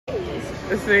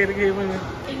Let's say it again with me.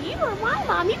 If you were my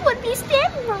mom, you wouldn't be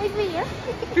standing right there.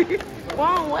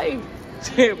 Wrong way.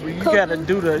 Yeah, but you gotta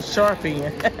do the sharp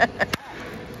end.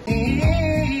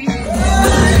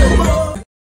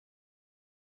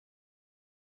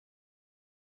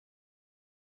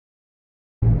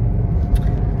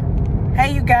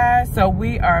 Hey you guys, so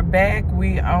we are back.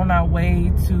 We on our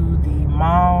way to the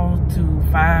mall to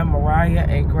find Mariah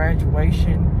a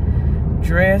graduation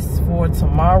dress for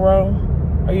tomorrow.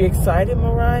 Are you excited,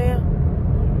 Mariah?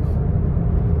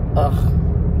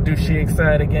 Ugh, do she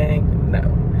excited, gang? No.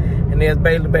 And there's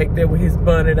Bailey back there with his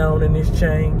bonnet on and his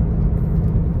chain.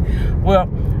 Well,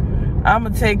 I'm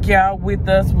gonna take y'all with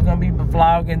us. We're gonna be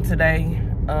vlogging today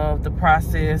of the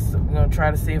process. We're gonna try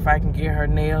to see if I can get her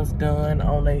nails done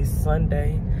on a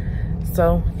Sunday.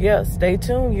 So yeah, stay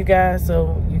tuned you guys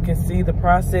so you can see the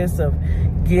process of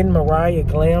getting Mariah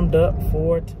glammed up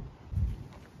for it.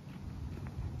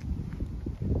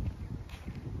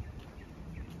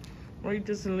 Or you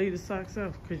just gonna leave the socks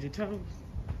off because your toes?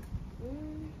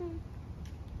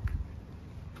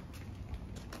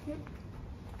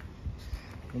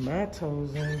 My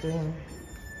toes ain't done.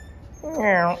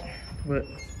 But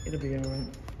it'll be alright.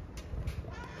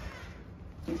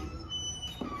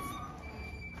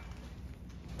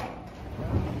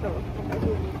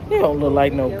 You don't look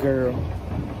like no girl.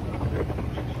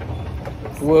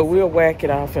 Well, we'll whack it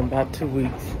off in about 2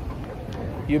 weeks.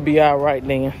 You'll be alright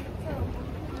then.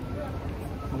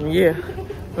 Yeah,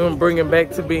 I'm gonna bring him back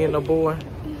to being a boy.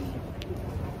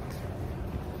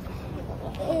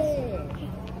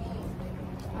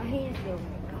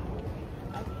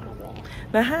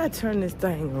 Now, how I turn this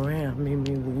thing around,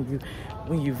 Mimi,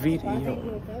 when you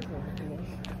video?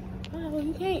 Oh,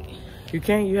 you can't. You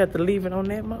can't? You have to leave it on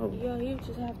that mode? Yeah, you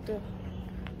just have to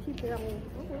keep it on.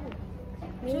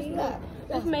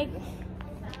 Just make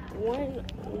one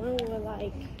where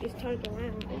like it's turned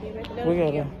around and then make it We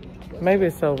gotta, maybe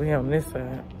it's over here on this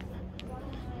side.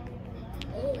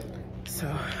 So,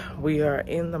 we are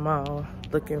in the mall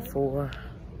looking for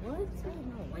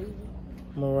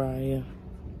Mariah.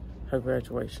 Her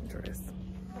graduation dress.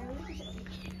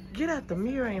 Get out the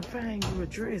mirror and find you a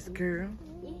dress, girl.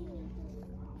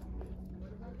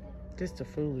 That's the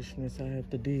foolishness I have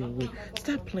to deal with.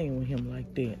 Stop playing with him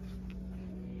like that.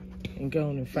 And go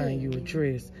on and find you a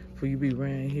dress for you be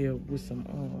around here with some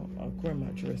a grandma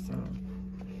dress on.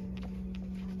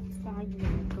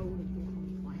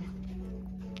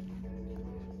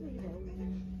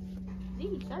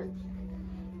 These shirts.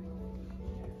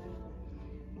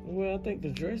 Well, I think the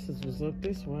dresses was up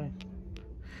this way.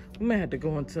 We may have to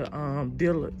go into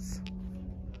Dillard's.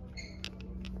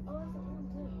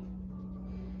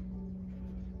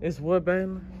 It's what,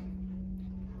 baby?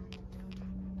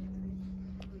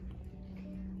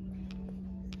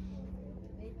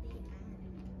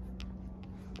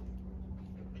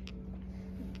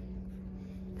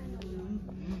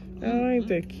 Oh, ain't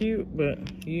that cute, but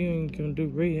you ain't gonna do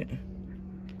red.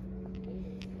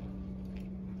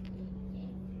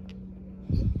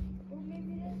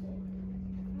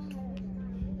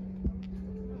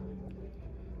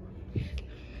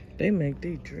 They make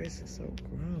these dresses so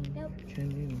grown. You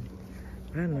can't even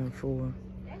buy nothing for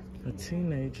a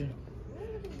teenager.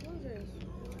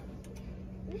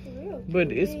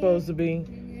 But it's supposed to be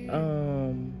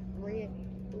red,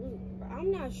 blue.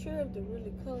 I'm not sure of the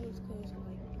really colors because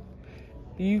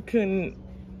like you couldn't.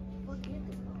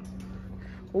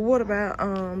 Well, what about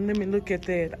let me look at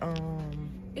that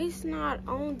it's not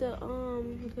on the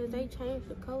because they changed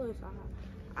the colors.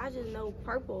 I just know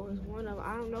purple is one of them.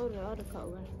 I don't know the other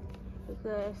color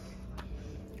because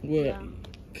well,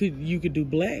 you could do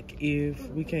black if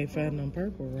we can't find them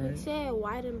purple, right? It said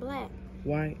white and black.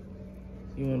 White.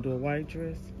 You want to do a white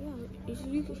dress? Yeah,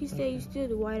 he said you still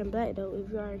do white and black though if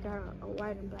you already got a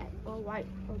white and black or white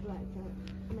or black.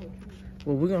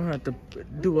 Well, we're gonna have to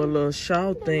do a little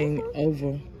shawl thing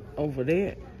over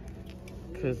there,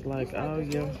 cause like oh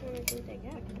yeah.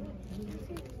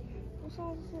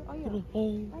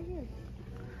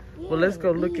 Well, let's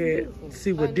go look at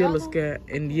see what Dillard's got,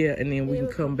 and yeah, and then we can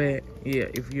come back. Yeah,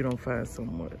 if you don't find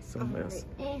somewhere else.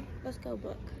 Let's go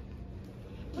look.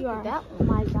 You are that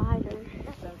my daughter.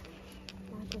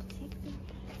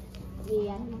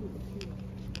 Yeah.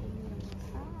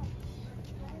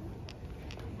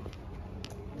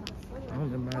 I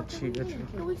don't know my children.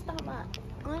 Can we stop by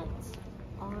Aunts?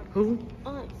 Who?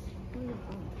 Aunts.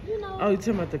 You know. Oh, you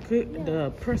talking about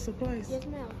the presser place? Yes,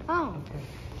 ma'am. Oh. Okay.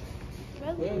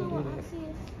 Really, you know what Aunts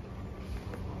is?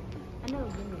 I know.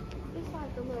 It's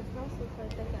like the little presser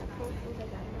place. They got posters. They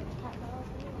got hot dogs.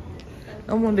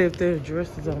 I wonder if there's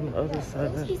dresses on the other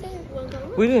side.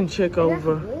 We didn't check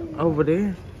over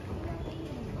there.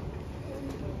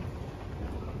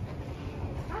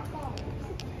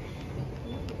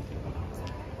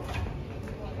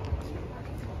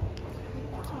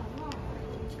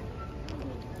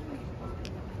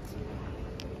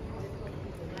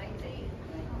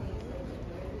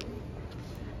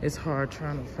 It's hard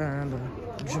trying to find a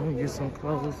junior some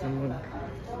clothes and when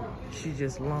she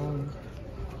just long.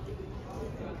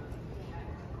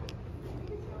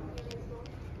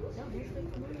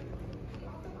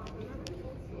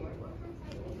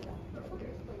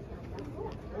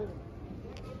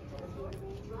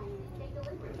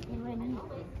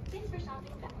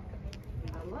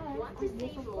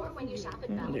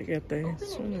 They got their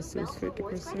swim suits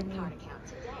 50% off.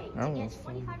 I want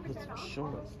some with some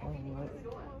shorts. I don't like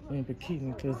in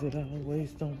bikini because it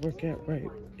always don't work out right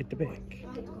at the back.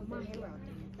 I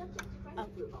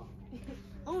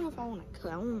don't know if I want to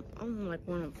cut. I want like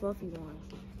one of the fluffy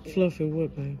ones. Fluffy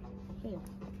what, babe? Hair.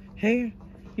 Hair?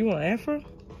 You want afro? No,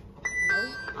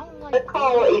 I don't like that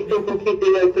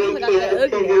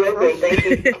ugly.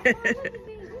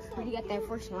 You got that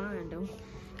first line though.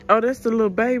 Oh, that's the little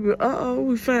baby. Uh-oh,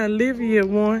 we found Livia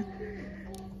one.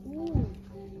 Ooh,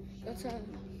 that's a...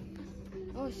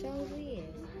 Oh, show is.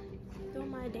 Do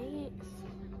my dance.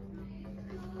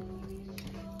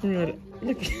 Right.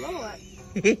 Look. Lord.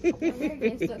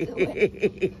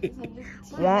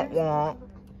 Womp womp.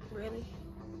 Really?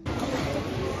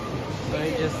 So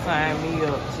they just signed me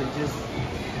up to just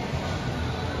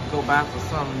go buy for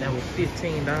something that was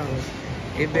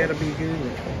 $15. It better be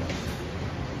good.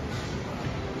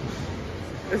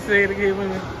 Let's say it again with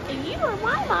me. If you were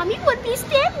my mom, you wouldn't be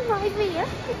standing right there.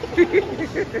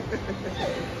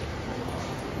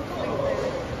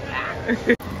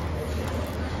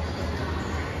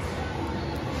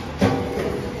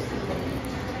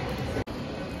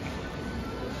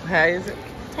 How is it?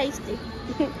 Tasty.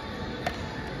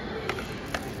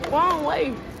 Wrong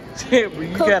way. Yeah, but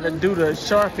you gotta do the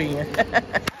sharp end.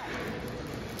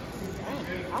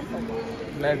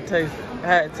 Let it taste it.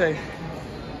 How it tastes.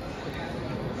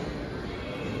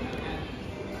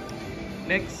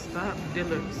 Next stop,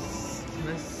 Dillard's.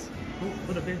 Let's hope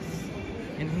for the best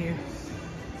in here.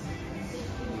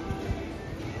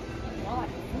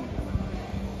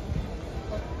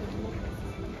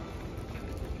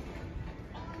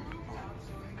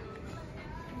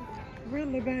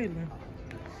 Really, Bailey?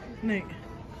 Nick,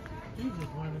 you just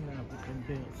running out with them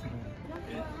belts on.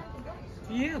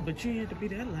 Yeah, but you had to be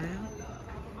that loud.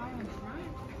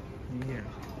 Yeah.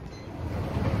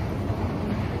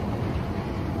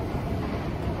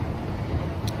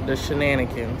 The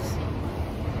shenanigans.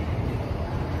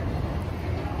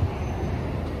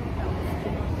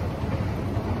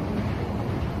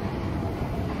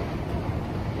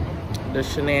 The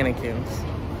shenanigans.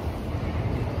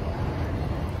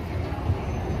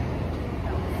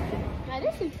 Now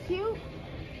this is cute,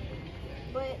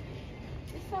 but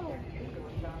it's so...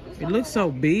 It looks so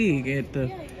big at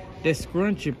the that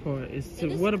scrunchy part.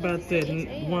 What about that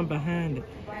one behind it?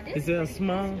 Is that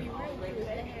small?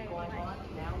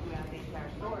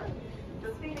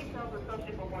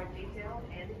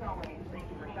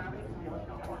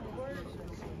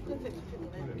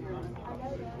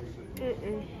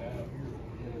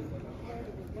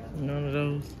 None of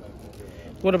those.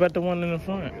 What about the one in the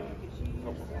front?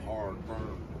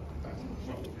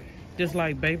 Just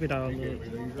like baby doll look.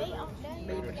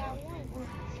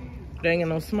 They ain't got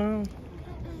no small.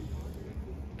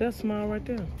 That's small right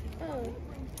there. Oh.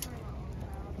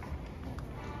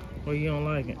 Well, you don't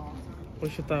like it.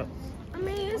 What's your thoughts? I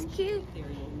mean, it's cute.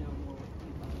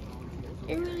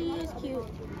 It really is cute.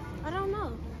 I don't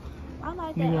know. I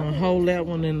like that. You want to hold that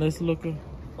one and let's look her?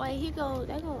 Wait, he go.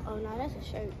 That go. Oh no, that's a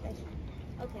shirt. That's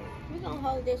okay. We're gonna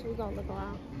hold this. We're gonna look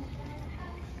around.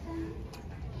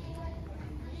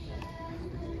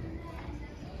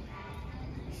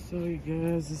 So you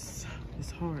guys,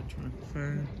 it's hard trying to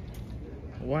find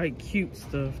white cute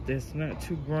stuff that's not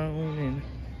too grown and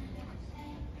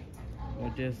or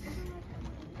just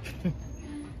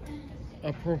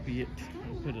appropriate.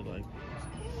 I'll put it like that.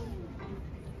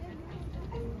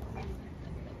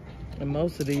 And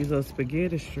most of these are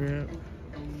spaghetti strap.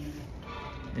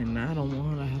 And I don't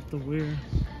want to have to wear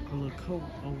a little coat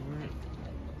over it.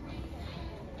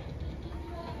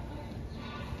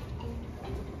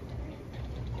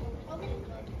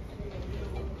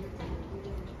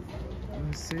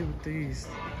 Let's see what these,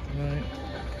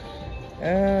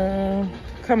 right?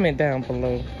 Comment down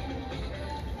below,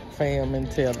 fam, and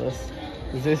tell us,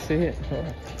 is this it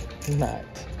or not?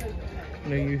 You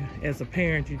know, you as a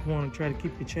parent, you want to try to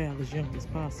keep your child as young as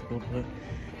possible, but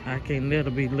I can't let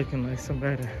her be looking like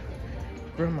somebody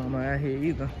grandmama out here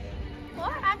either. Or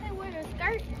I can wear a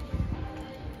skirt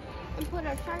and put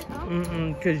a shirt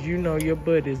on. Because you know your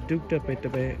butt is duped up at the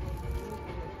back.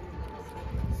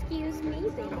 Excuse me.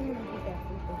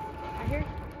 I hear.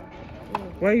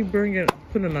 Why you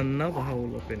putting another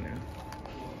hole up in there?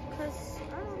 Cause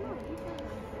I don't know.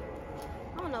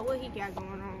 I don't don't know what he got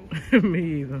going on.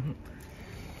 Me either.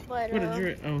 But, What a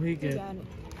drip. Oh, he got got it.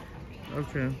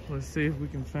 Okay, let's see if we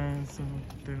can find some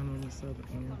down on this other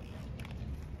end.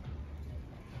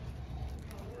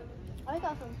 I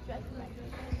got some stretch marks.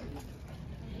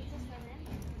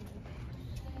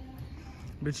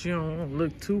 But you don't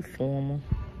look too formal.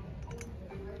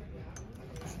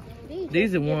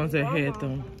 These are just ones that formal. had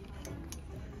them.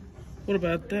 What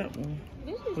about that one?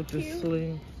 This is With the cute.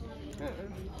 sleeve?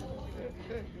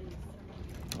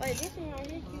 Wait, this one right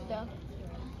here is cute though.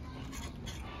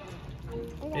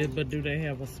 Yeah, but do they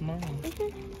have a small? This is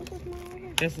small right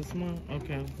here. That's a small?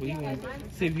 Okay. Well, you want to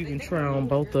see if you can try on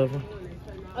both of them.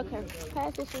 Okay,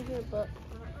 pass this one here, but.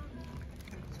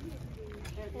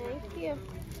 Thank you.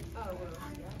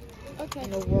 Okay.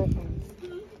 No welcome.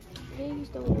 These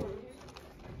the ones.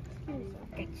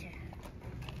 Gotcha.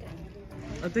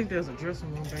 I think there's a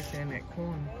dressing room back there in that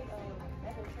corner.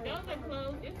 Those are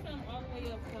closed. It's some all the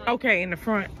way up front. Okay, in the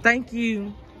front. Thank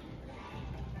you.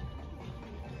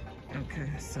 Okay,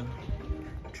 so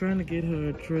trying to get her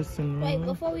a dressing room. Wait,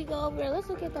 before we go over there, let's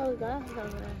look at those glasses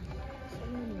over there.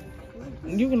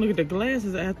 You can look at the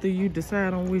glasses after you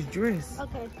decide on which dress.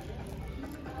 Okay.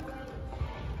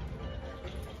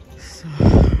 So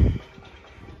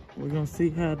we're gonna see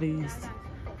how these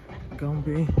gonna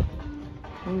be.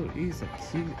 Oh, these are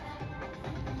cute.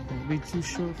 It'll be too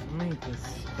short for me,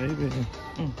 cause baby,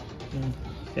 no,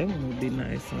 that one would be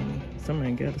nice on me.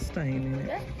 Somebody got a stain in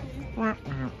it.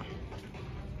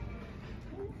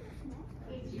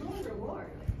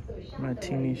 My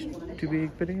teenage too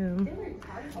big for them.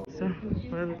 So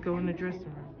let's go in the dressing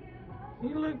room.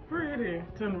 You look pretty.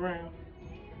 Turn around.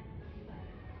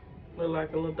 Look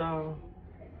like a little doll.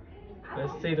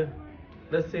 Let's see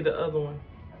the other one.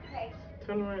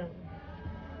 Turn around.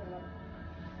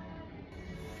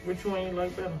 Which one you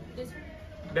like better? This one?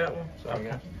 That one.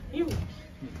 Okay. You.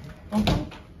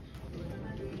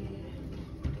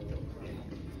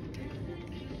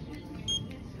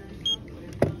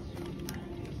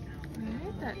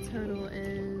 That total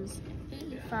is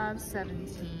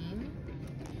 $85.17.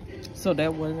 So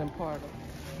that wasn't part of it.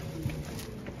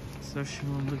 So she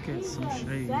wanna look at some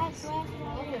shades.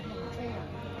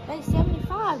 Like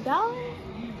 $75?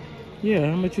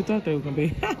 Yeah, how much you thought they were gonna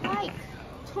be? Like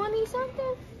 20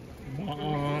 something?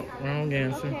 Wrong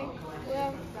answer. Okay,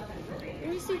 well, let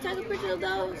me see, take a picture of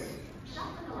those.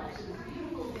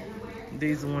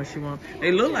 These are the ones she wants.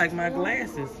 They look like my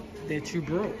glasses that you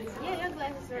broke. Yeah, your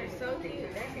glasses are so cute.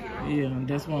 Yeah,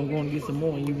 that's why I'm going to get some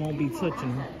more and you won't be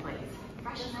touching them.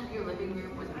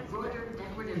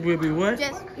 Will be what?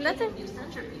 Just nothing.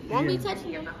 Won't be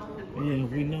touching them. Yeah,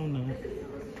 we know now.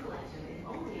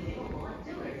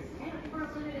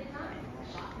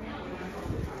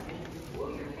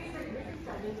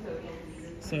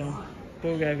 So,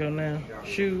 where we gotta go now?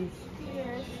 Shoes?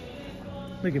 Yes.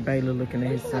 Look at Baylor looking at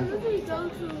himself. Where we go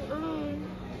to,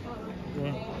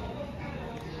 What?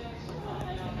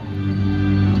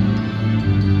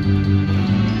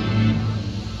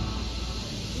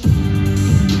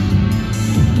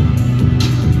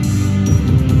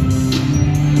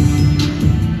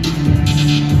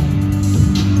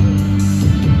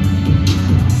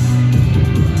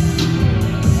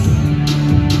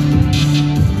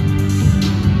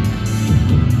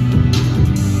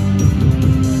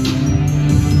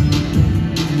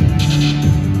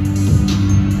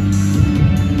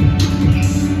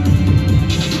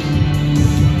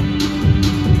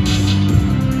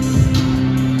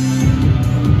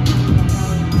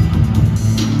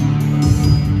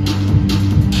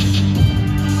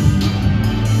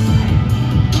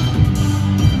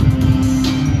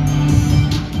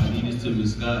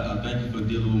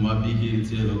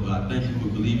 Thank you for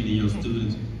believing in your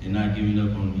students and not giving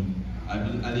up on me.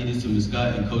 I leave this to Ms.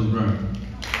 Scott and Coach Brown.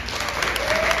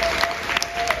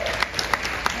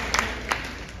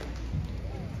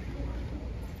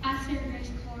 I serve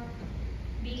Grace Clark,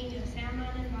 being a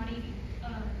sound-minded body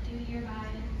due to your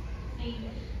body,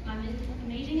 my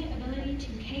amazing ability to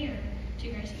care to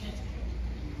Grace Clark.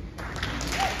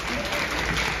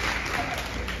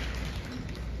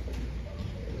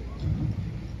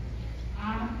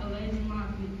 I'm a lazy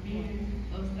mind with being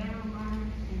of sound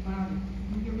mind and body.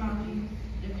 You give my me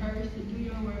the courage to do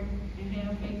your work and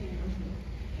have faith in yourself.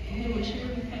 And it will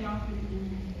surely pay off in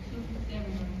 2 7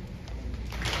 ways.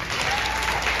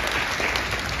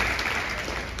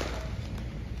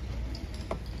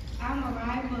 I'm a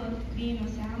right book, being a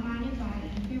sound-minded body.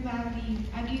 Hereby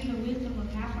I give you the wisdom of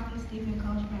not falling asleep in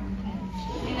Coach Brown class.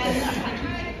 And I just thank you.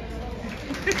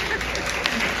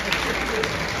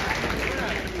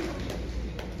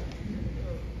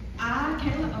 I,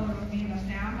 Kayla Odom, being a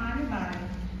sound-minded body,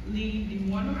 lead the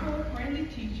wonderful, friendly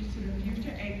teachers to the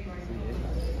future 8th graders.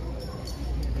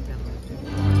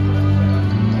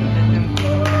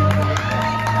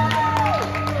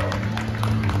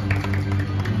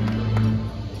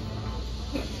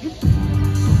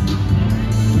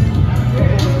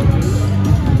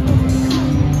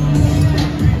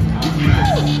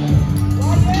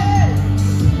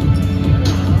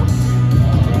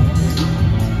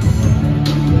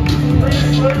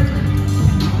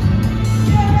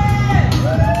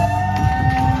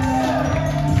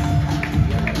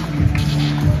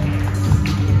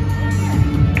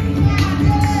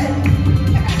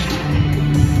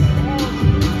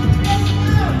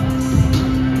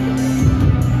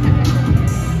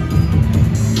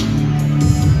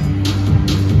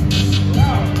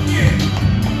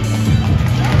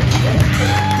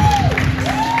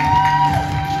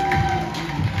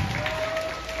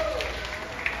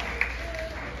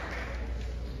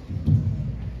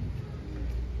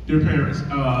 Dear parents,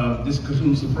 this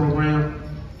concludes the program.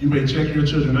 You may check your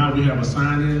children out. We have a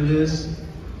sign-in list.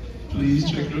 Please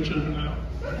check your children out.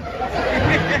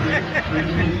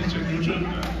 Please check your children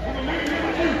out.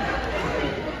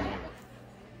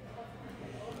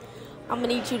 I'm gonna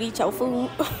need you to eat your food.